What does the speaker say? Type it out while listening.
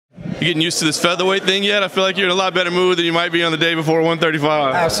getting used to this featherweight thing yet? I feel like you're in a lot better mood than you might be on the day before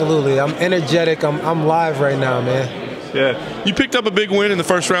 135. Absolutely. I'm energetic. I'm live right now, man. Yeah, you picked up a big win in the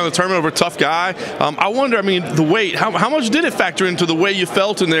first round of the tournament over a tough guy. I wonder, I mean, the weight, how much did it factor into the way you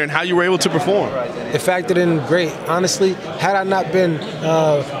felt in there and how you were able to perform? It factored in great. Honestly, had I not been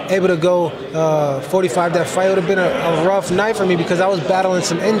able to go 45 that fight, it would have been a rough night for me because I was battling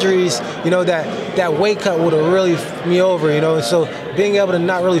some injuries. You know, that weight cut would have really f***ed me over, you know, and so being able to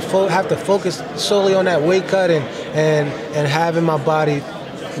not really have to focus solely on that weight cut and having my body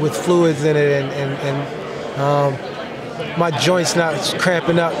with fluids in it and my joints not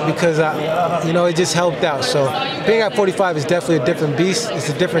cramping up because it just helped out. So being at 45 is definitely a different beast. It's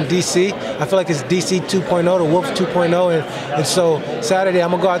a different DC. I feel like it's DC 2.0 to Wolf 2.0, and so Saturday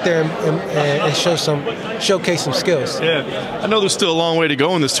I'm gonna go out there and showcase some skills. Yeah, I know there's still a long way to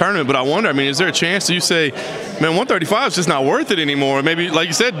go in this tournament, but I wonder, I mean, is there a chance that you say, man, 135 is just not worth it anymore? Maybe, like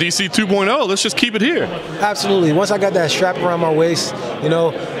you said, DC 2.0, let's just keep it here. Absolutely. Once I got that strap around my waist, you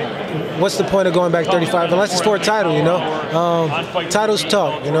know, what's the point of going back 35 unless it's for a title, you know? Titles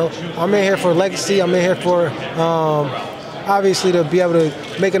talk, you know? I'm in here for legacy. I'm in here for, obviously, to be able to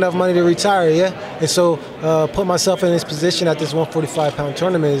make enough money to retire, yeah? And so put myself in this position at this 145-pound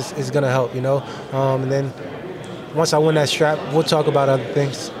tournament is going to help, you know? And then once I win that strap, we'll talk about other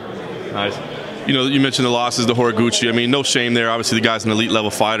things. Nice. You know, you mentioned the losses to Horiguchi. I mean, no shame there. Obviously, the guy's an elite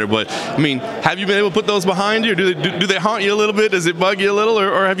level fighter. But, I mean, have you been able to put those behind you? Do they haunt you a little bit? Does it bug you a little?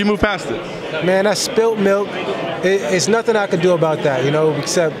 Or have you moved past it? Man, that's spilt milk. It's nothing I can do about that, you know,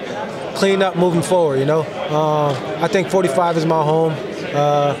 except clean up moving forward, you know. I think 45 is my home.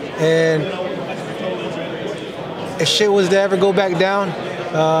 And if shit was to ever go back down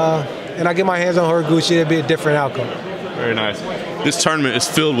and I get my hands on Horiguchi, it'd be a different outcome. Very nice. This tournament is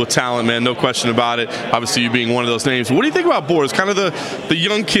filled with talent, man, no question about it. Obviously, you being one of those names. What do you think about Boris? Kind of the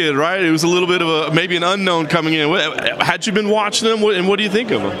young kid, right? It was a little bit of maybe an unknown coming in. Had you been watching him, and what do you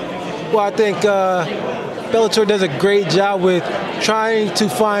think of him? Well, I think Bellator does a great job with trying to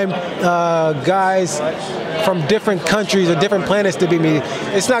find guys from different countries or different planets to beat me.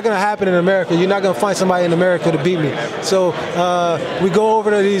 It's not going to happen in America. You're not going to find somebody in America to beat me. So we go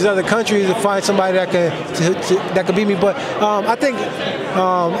over to these other countries to find somebody that can beat me. But I think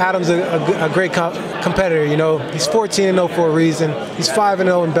Adam's a great competitor. You know, he's 14-0 for a reason. He's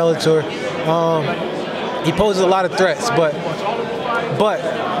 5-0 in Bellator. He poses a lot of threats, but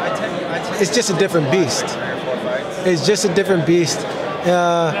it's just a different beast. It's just a different beast.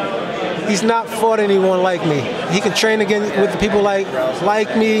 He's not fought anyone like me. He can train again with people like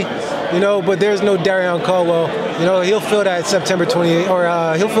me, you know, but there's no Darrion Caldwell. You know, he'll feel that September 28th,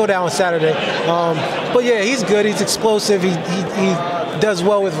 or he'll feel that on Saturday. But yeah, he's good. He's explosive. He does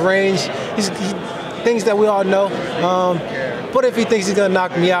well with range. Things that we all know. But if he thinks he's gonna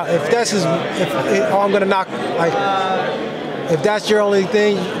knock me out, I'm gonna knock, like, if that's your only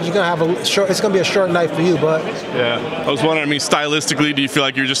thing, you're gonna have it's gonna be a short night for you, but. Yeah, I was wondering, I mean, stylistically, do you feel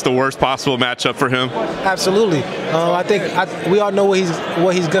like you're just the worst possible matchup for him? Absolutely. I think we all know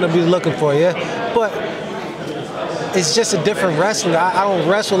what he's gonna be looking for, yeah? But it's just a different wrestling. I don't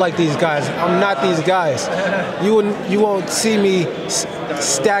wrestle like these guys. I'm not these guys. You won't see me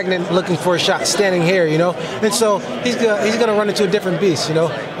stagnant looking for a shot standing here, you know? And so he's gonna run into a different beast, you know?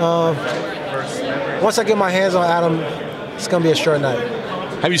 Once I get my hands on Adam, it's going to be a short night.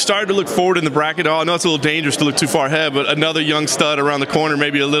 Have you started to look forward in the bracket at all? I know it's a little dangerous to look too far ahead, but another young stud around the corner,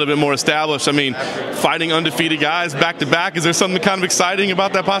 maybe a little bit more established. I mean, fighting undefeated guys back to back, is there something kind of exciting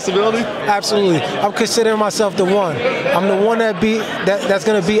about that possibility? Absolutely. I'm considering myself the one. I'm the one that's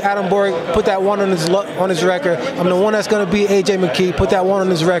going to beat Adam Borg, put that one on his record. I'm the one that's going to beat AJ McKee, put that one on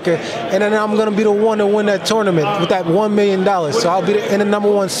his record. And then I'm going to be the one to win that tournament with that $1 million. So I'll be in the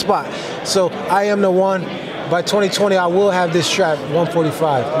 #1 spot. So I am the one. By 2020, I will have this strap,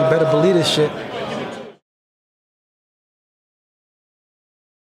 145. You better believe this shit.